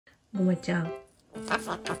ごまちゃん。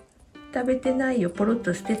食べてないよ。ポロッ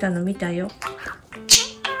と捨てたの見たよ。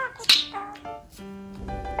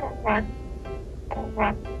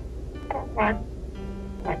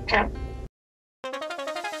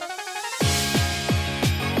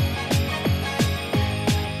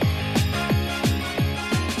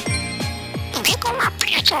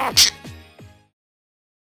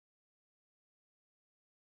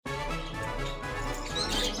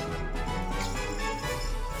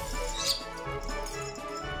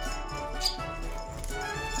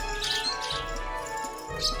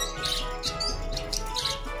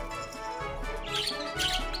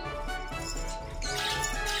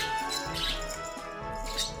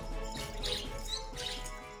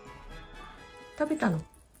食べたの？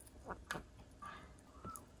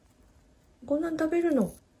こんなん食べる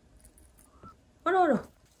の？あらあら。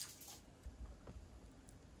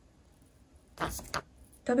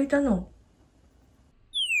食べたの？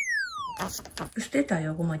捨てた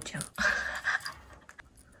よ、ごまちゃん。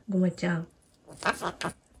ごまちゃん。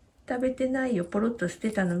食べてないよ。ポロッと捨て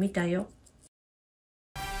たの見たよ。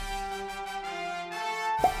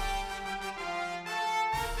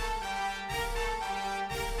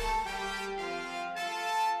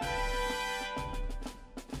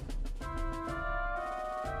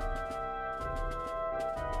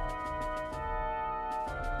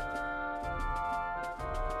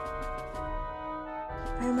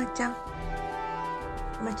はい、馬ちゃん。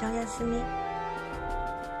馬ちゃんおやすみ。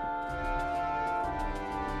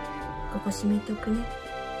ここ閉めとくね。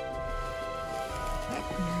おや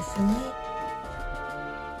すみ。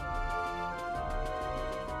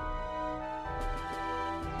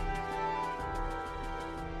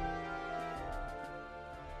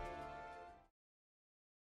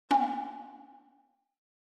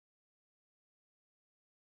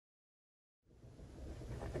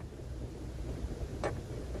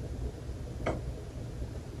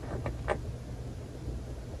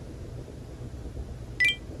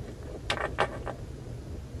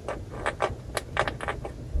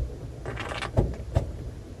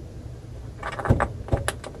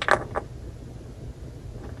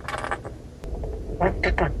待っ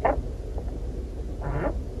てたんだ。ち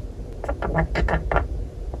ょっと待ってたんだ。ち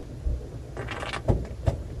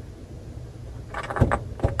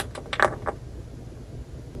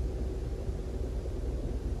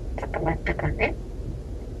ょっと待ってたね。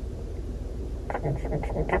つぶつぶ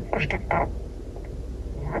つぶ抱っこしてた。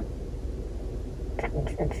つぶ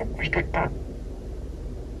つぶつぶしてた。ち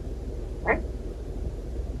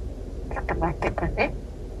ょっと待ってたね。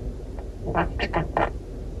待ってたんだ。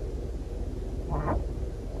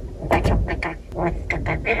大丈夫だ。待って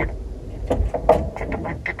たね。ちょっと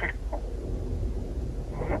待ってた。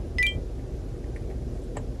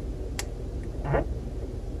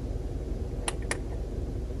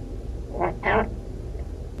待ってよ。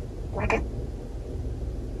待て。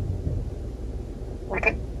待て。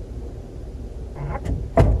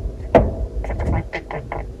ちょっと待ってたん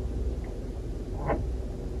だ。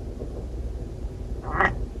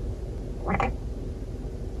待て。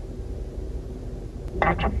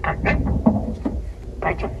大丈夫だね。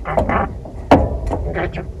大丈夫だな。大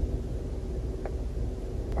丈夫。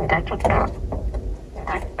大丈夫だ。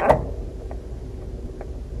大丈夫。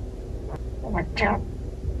おばちゃん。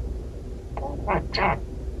おばちゃん。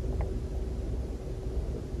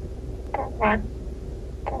お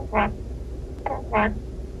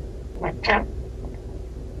ばちゃん。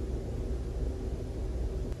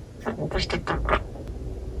散歩してたんだ。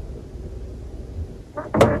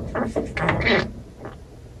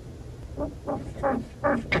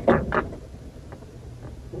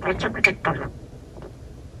大丈夫だったの？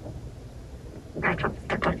大丈夫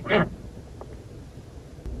だったね。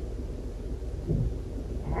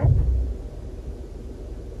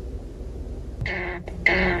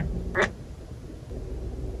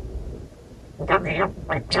ダメよ、お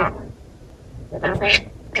ばちゃん。ダ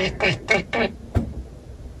メ。痛い痛い痛い痛い。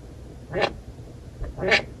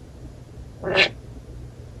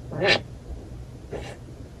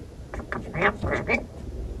ちょっと待ってくれね。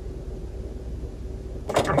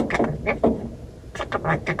ちょっと待ってくれね。ちょっと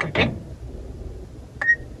待ってくれね。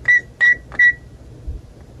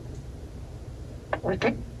おい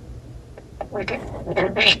で。おいで。ダ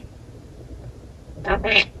メ。ダ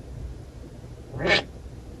メ。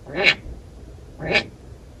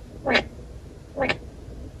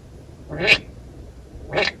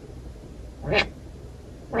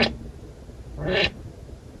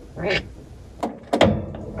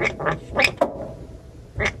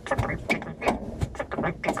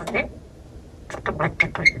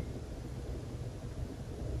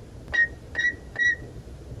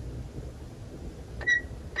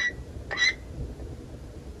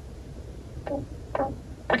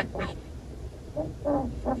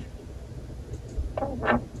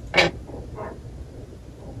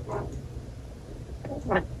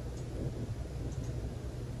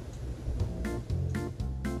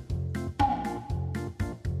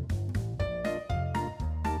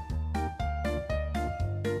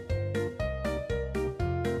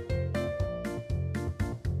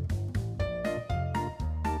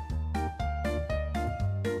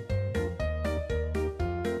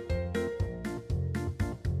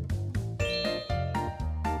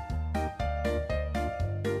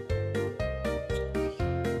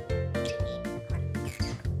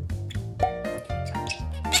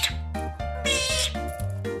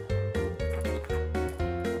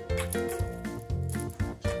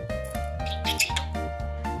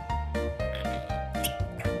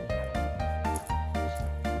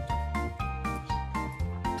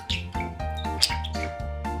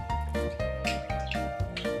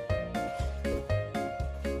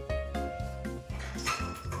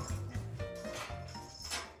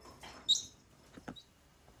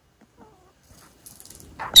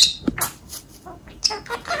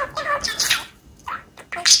you